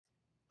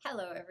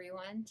Hello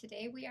everyone.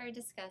 Today we are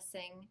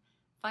discussing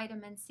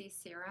vitamin C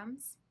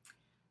serums,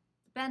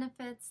 the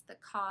benefits, the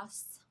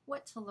costs,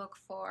 what to look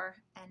for,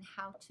 and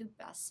how to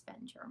best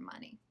spend your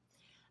money.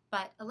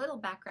 But a little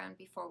background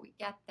before we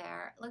get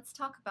there, let's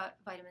talk about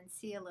vitamin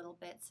C a little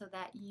bit so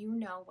that you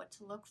know what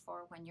to look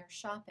for when you're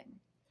shopping.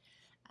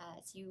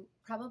 As you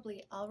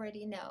probably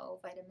already know,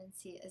 vitamin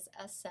C is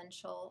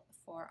essential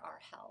for our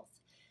health.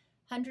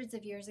 Hundreds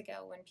of years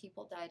ago, when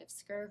people died of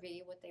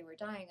scurvy, what they were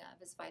dying of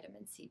is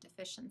vitamin C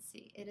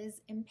deficiency. It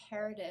is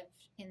imperative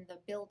in the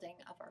building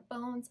of our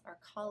bones, our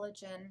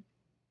collagen,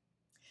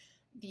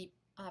 the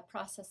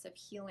process of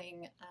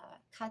healing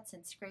cuts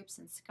and scrapes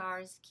and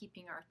scars,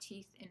 keeping our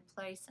teeth in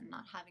place and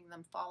not having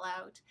them fall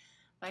out.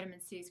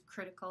 Vitamin C is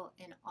critical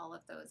in all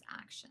of those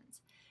actions.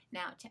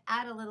 Now, to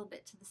add a little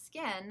bit to the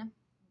skin,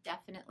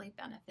 definitely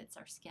benefits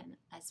our skin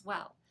as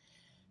well.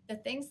 The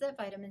things that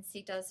vitamin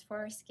C does for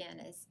our skin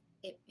is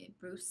it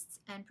boosts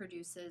and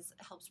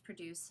helps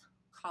produce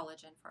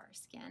collagen for our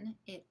skin.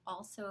 It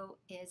also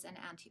is an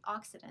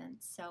antioxidant,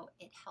 so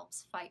it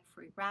helps fight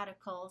free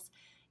radicals.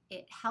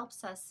 It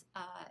helps us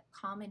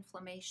calm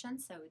inflammation,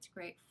 so it's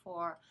great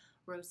for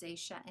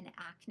rosacea and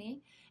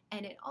acne.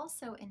 And it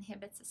also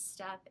inhibits a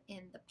step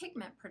in the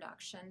pigment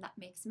production that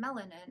makes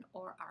melanin,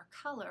 or our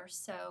color.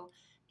 So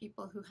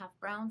people who have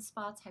brown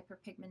spots,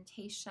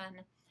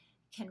 hyperpigmentation,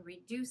 can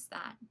reduce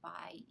that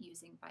by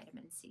using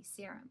vitamin C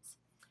serums.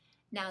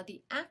 Now,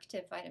 the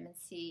active vitamin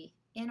C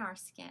in our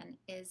skin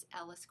is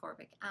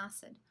L-Ascorbic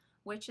acid,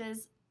 which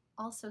is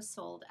also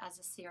sold as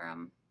a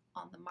serum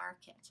on the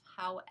market.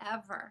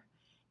 However,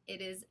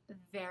 it is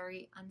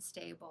very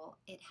unstable.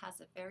 It has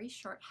a very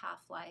short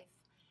half-life,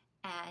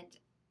 and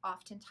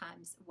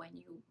oftentimes when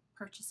you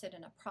purchase it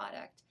in a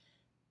product,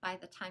 by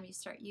the time you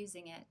start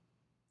using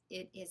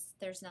it,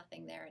 there's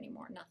nothing there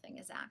anymore. Nothing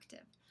is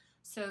active.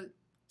 So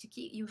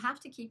you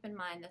have to keep in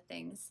mind the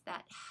things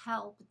that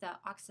help the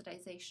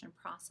oxidization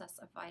process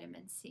of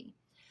vitamin C.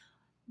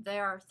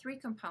 There are three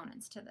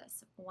components to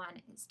this.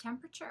 One is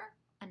temperature,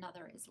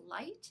 another is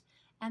light,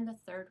 and the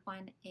third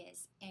one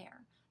is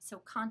air.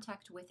 So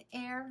contact with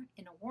air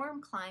in a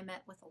warm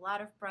climate with a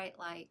lot of bright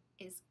light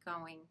is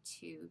going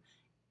to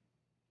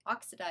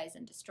oxidize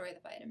and destroy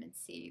the vitamin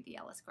C, the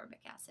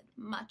L-ascorbic acid,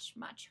 much,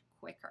 much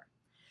quicker.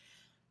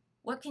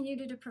 What can you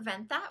do to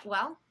prevent that?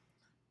 Well,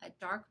 a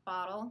dark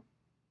bottle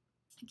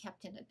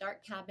kept in a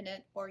dark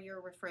cabinet or your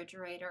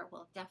refrigerator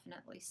will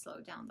definitely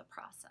slow down the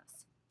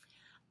process.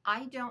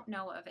 I don't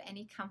know of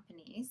any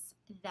companies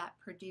that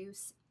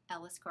produce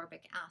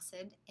L-ascorbic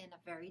acid in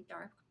a very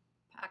dark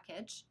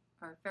package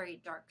or very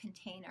dark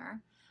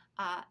container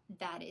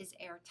that is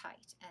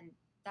airtight, and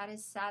that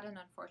is sad and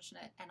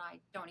unfortunate, and I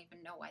don't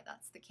even know why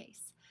that's the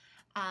case.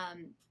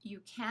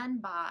 You can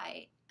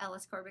buy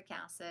L-ascorbic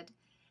acid,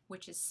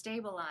 which is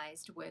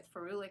stabilized with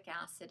ferulic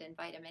acid and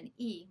vitamin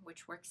E,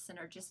 which works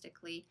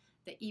synergistically.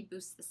 The E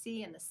boosts the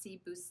C and the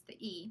C boosts the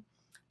E.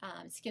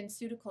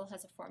 Skinceuticals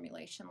has a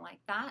formulation like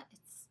that.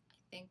 It's, I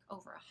think,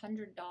 over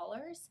 $100.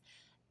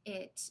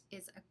 It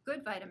is a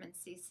good vitamin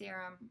C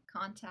serum.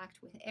 Contact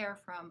with air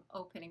from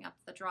opening up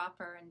the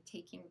dropper and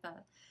taking the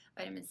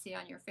vitamin C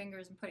on your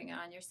fingers and putting it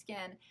on your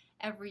skin.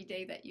 Every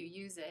day that you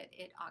use it,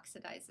 it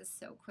oxidizes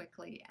so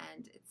quickly,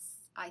 and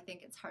I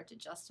think it's hard to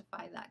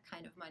justify that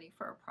kind of money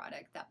for a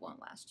product that won't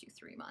last you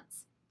 3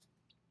 months.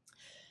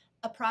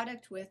 A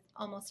product with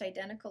almost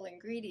identical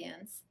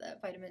ingredients, the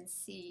vitamin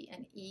C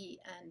and E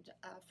and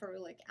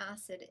ferulic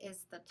acid,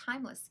 is the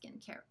Timeless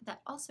skincare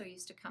that also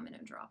used to come in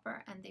a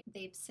dropper, and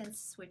they've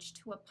since switched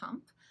to a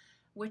pump,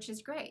 which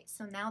is great.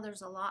 So now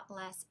there's a lot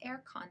less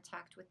air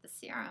contact with the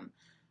serum,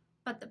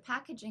 but the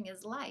packaging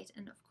is light,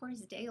 and of course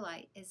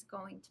daylight is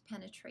going to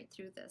penetrate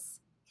through this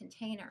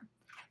container.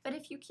 But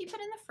if you keep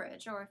it in the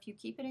fridge or if you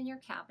keep it in your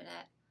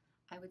cabinet,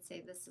 I would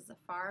say this is a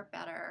far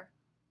better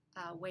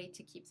way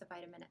to keep the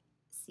vitamin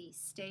C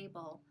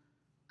stable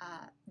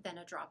than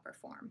a dropper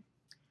form.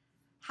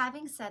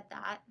 Having said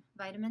that,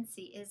 vitamin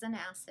C is an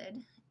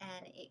acid,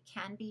 and it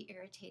can be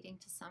irritating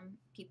to some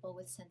people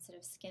with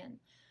sensitive skin.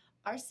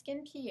 Our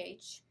skin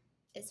pH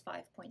is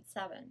 5.7,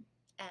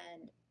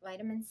 and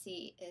vitamin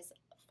C is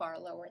far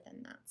lower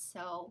than that.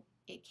 So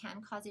it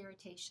can cause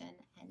irritation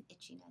and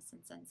itchiness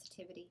and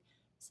sensitivity,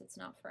 so it's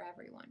not for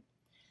everyone.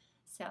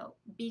 So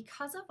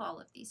because of all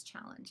of these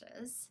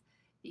challenges,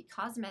 the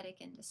cosmetic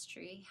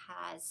industry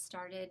has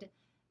started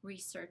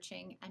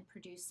researching and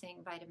producing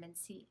vitamin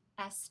C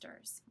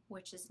esters,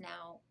 which is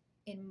now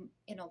in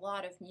a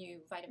lot of new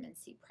vitamin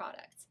C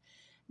products.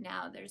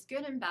 Now, there's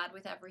good and bad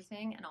with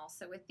everything, and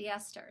also with the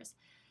esters.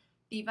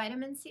 The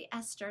vitamin C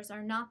esters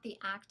are not the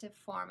active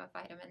form of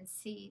vitamin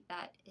C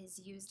that is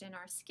used in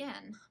our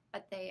skin,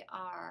 but they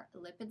are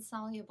lipid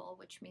soluble,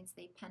 which means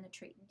they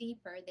penetrate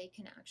deeper. They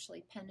can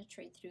actually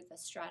penetrate through the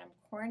stratum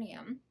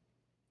corneum,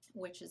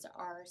 which is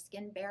our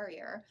skin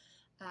barrier,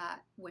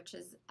 which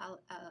is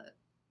a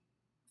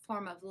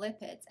form of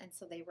lipids, and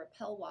so they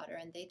repel water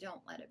and they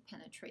don't let it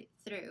penetrate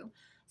through.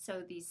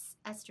 So these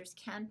esters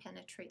can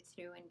penetrate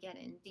through and get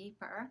in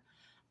deeper.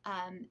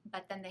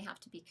 but then they have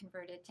to be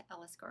converted to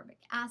L-ascorbic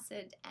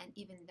acid. And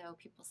even though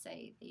people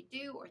say they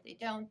do or they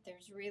don't,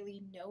 there's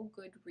really no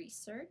good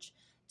research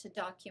to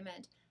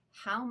document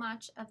how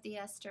much of the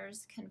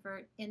esters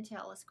convert into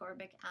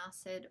L-ascorbic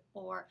acid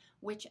or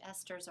which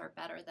esters are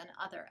better than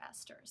other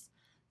esters.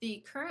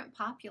 The current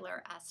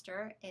popular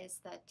ester is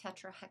the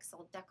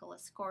tetrahexyl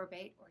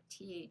decylascorbate, or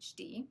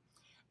THD,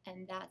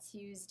 and that's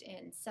used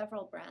in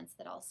several brands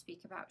that I'll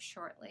speak about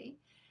shortly.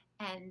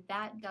 And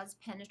that does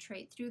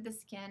penetrate through the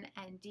skin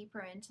and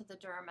deeper into the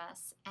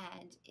dermis,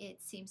 and it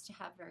seems to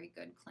have very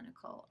good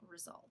clinical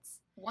results.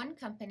 One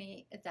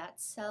company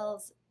that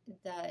sells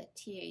the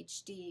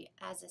THD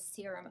as a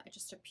serum,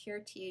 just a pure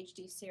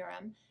THD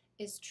serum,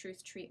 is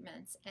Truth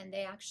Treatments, and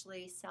they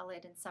actually sell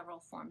it in several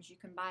forms. You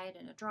can buy it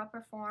in a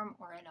dropper form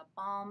or in a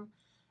balm,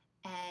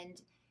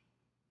 and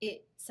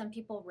some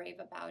people rave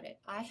about it.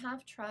 I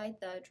have tried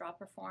the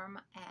dropper form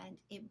and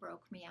it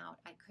broke me out.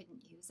 I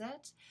couldn't use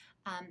it.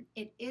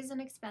 It is an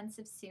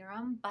expensive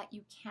serum, but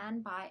you can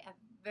buy a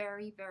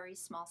very, very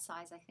small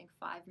size, I think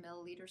 5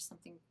 milliliters,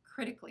 something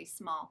critically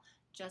small,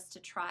 just to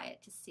try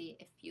it to see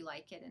if you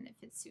like it and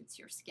if it suits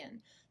your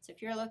skin. So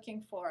if you're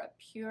looking for a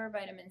pure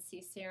vitamin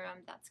C serum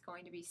that's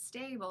going to be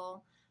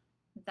stable,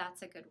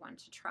 that's a good one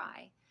to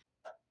try.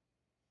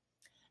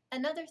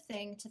 Another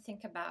thing to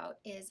think about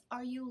is,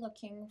 are you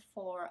looking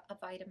for a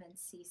vitamin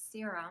C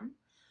serum,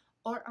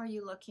 or are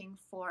you looking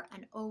for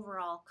an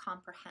overall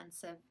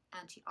comprehensive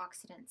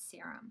antioxidant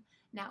serum?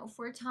 Now, if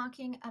we're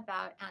talking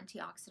about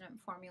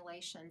antioxidant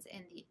formulations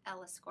in the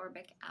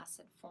L-ascorbic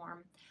acid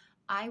form,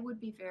 I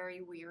would be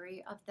very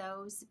weary of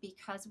those,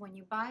 because when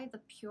you buy the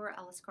pure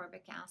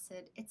L-ascorbic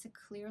acid, it's a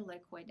clear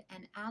liquid,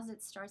 and as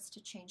it starts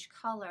to change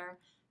color,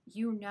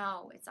 you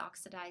know it's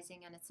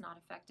oxidizing and it's not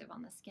effective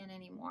on the skin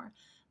anymore.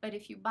 But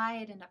if you buy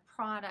it in a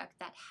product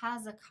that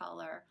has a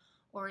color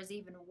or is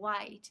even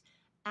white,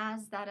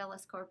 as that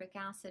L-ascorbic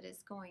acid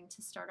is going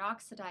to start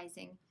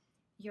oxidizing,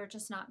 you're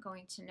just not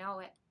going to know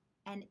it.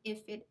 And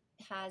if it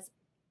has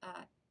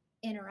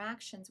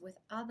interactions with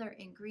other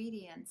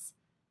ingredients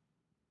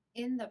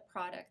in the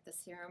product, the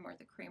serum or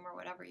the cream or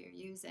whatever you're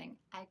using,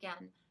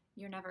 again,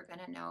 you're never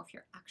going to know if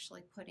you're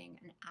actually putting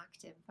an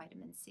active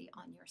vitamin C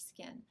on your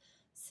skin.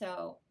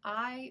 So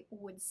I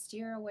would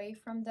steer away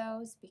from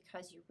those,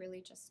 because you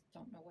really just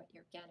don't know what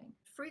you're getting.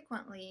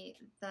 Frequently,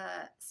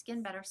 the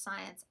Skinbetter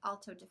Science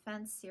Auto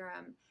Defense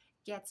Serum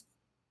gets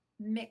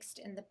mixed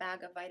in the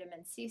bag of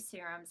vitamin C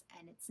serums,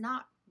 and it's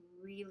not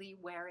really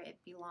where it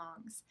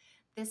belongs.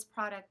 This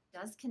product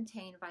does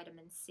contain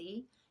vitamin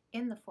C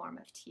in the form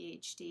of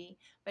THD,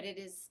 but it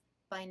is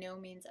by no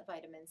means a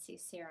vitamin C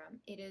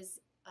serum. It is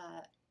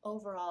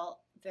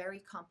overall very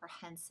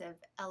comprehensive,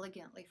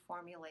 elegantly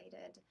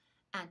formulated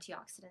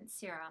antioxidant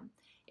serum.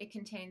 It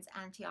contains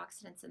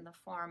antioxidants in the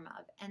form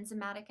of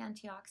enzymatic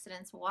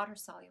antioxidants,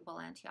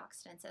 water-soluble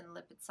antioxidants, and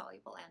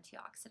lipid-soluble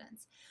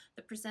antioxidants.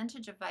 The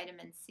percentage of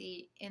vitamin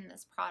C in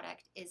this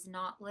product is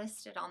not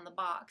listed on the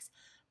box,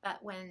 but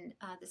when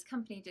this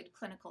company did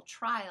clinical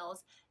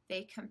trials,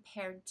 they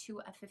compared to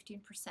a 15%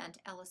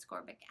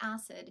 L-ascorbic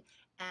acid,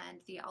 and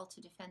the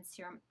Alta Defense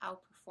Serum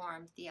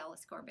outperformed the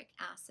L-ascorbic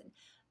acid.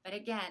 But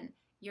again,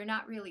 you're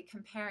not really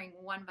comparing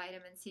one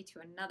vitamin C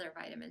to another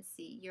vitamin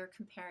C. You're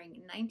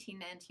comparing 19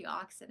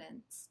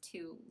 antioxidants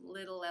to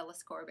little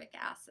L-ascorbic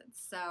acid.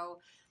 So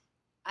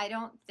I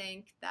don't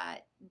think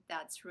that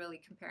that's really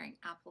comparing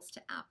apples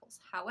to apples.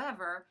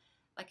 However,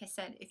 like I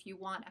said, if you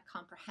want a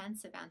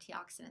comprehensive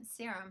antioxidant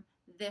serum,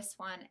 this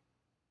one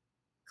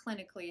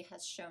clinically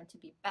has shown to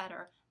be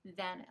better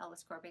than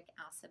L-ascorbic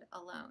acid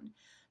alone.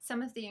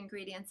 Some of the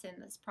ingredients in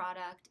this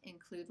product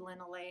include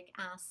linoleic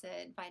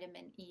acid,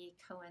 vitamin E,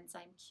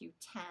 coenzyme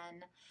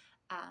Q10.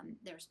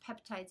 There's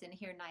peptides in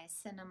here,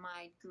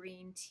 niacinamide,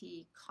 green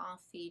tea,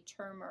 coffee,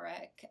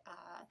 turmeric,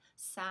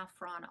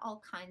 saffron,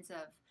 all kinds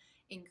of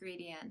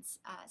ingredients.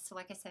 So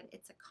like I said,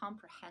 it's a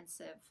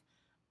comprehensive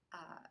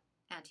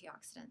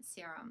antioxidant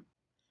serum.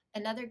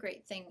 Another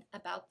great thing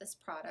about this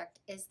product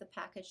is the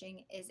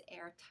packaging is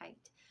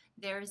airtight.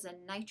 There's a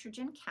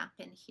nitrogen cap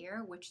in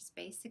here, which is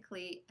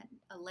basically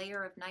a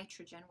layer of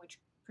nitrogen which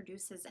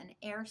produces an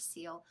air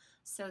seal,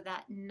 so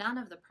that none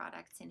of the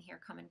products in here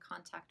come in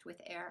contact with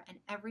air, and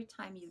every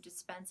time you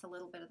dispense a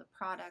little bit of the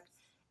product,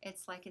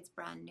 it's like it's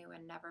brand new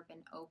and never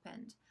been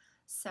opened.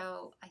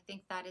 So I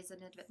think that is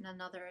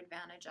another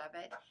advantage of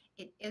it.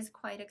 It is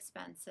quite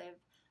expensive.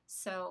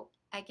 So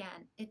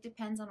again, it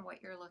depends on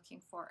what you're looking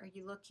for. Are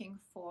you looking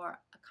for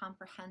a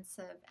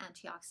comprehensive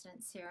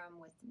antioxidant serum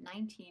with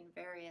 19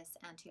 various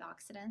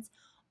antioxidants,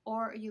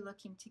 or are you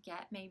looking to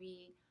get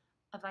maybe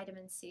a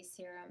vitamin C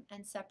serum,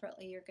 and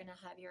separately you're going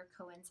to have your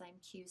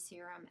coenzyme Q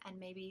serum, and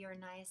maybe your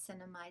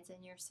niacinamides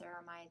and your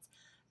ceramides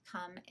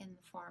come in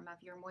the form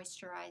of your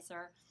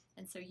moisturizer,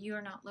 and so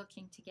you're not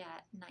looking to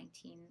get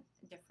 19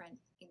 different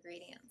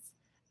ingredients.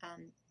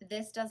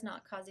 This does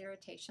not cause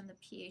irritation. The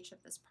pH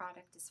of this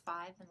product is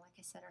 5, and like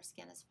I said, our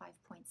skin is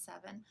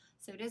 5.7,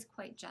 so it is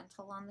quite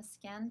gentle on the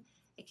skin.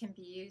 It can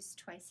be used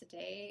twice a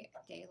day,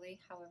 daily,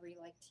 however you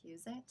like to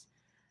use it.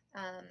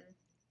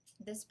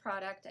 This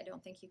product, I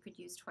don't think you could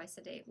use twice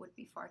a day. It would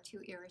be far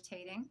too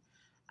irritating.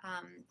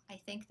 I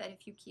think that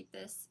if you keep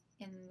this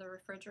in the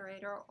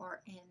refrigerator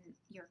or in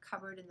your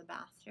cupboard in the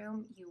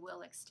bathroom, you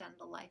will extend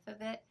the life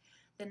of it.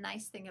 The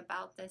nice thing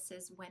about this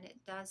is when it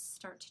does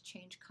start to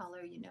change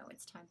color, you know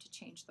it's time to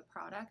change the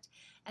product.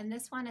 And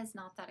this one is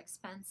not that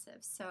expensive,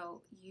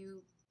 so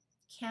you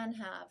can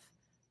have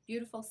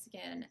beautiful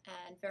skin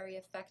and very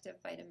effective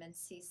vitamin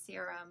C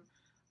serum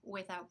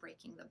without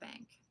breaking the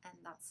bank. And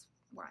that's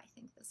where I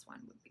think this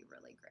one would be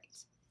really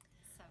great.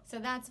 So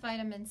that's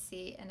vitamin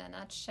C in a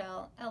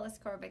nutshell.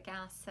 L-Ascorbic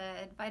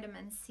acid,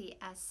 vitamin C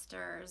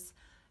esters,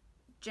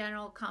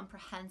 general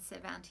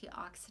comprehensive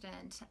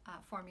antioxidant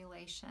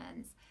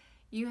formulations.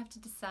 You have to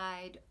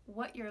decide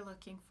what you're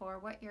looking for,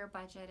 what your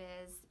budget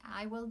is.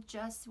 I will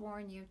just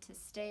warn you to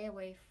stay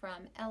away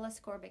from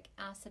L-Ascorbic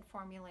acid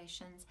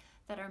formulations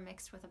that are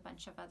mixed with a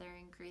bunch of other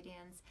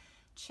ingredients.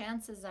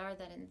 Chances are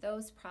that in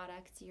those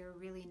products you're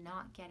really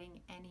not getting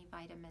any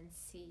vitamin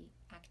C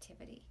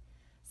activity.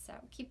 So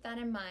keep that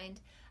in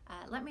mind.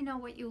 Let me know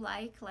what you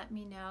like. Let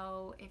me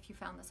know if you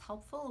found this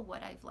helpful,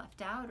 what I've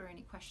left out, or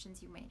any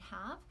questions you might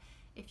have.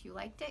 If you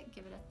liked it,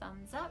 give it a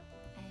thumbs up.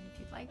 And if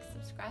you'd like,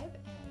 subscribe,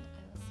 and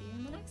I will see you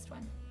in the next one.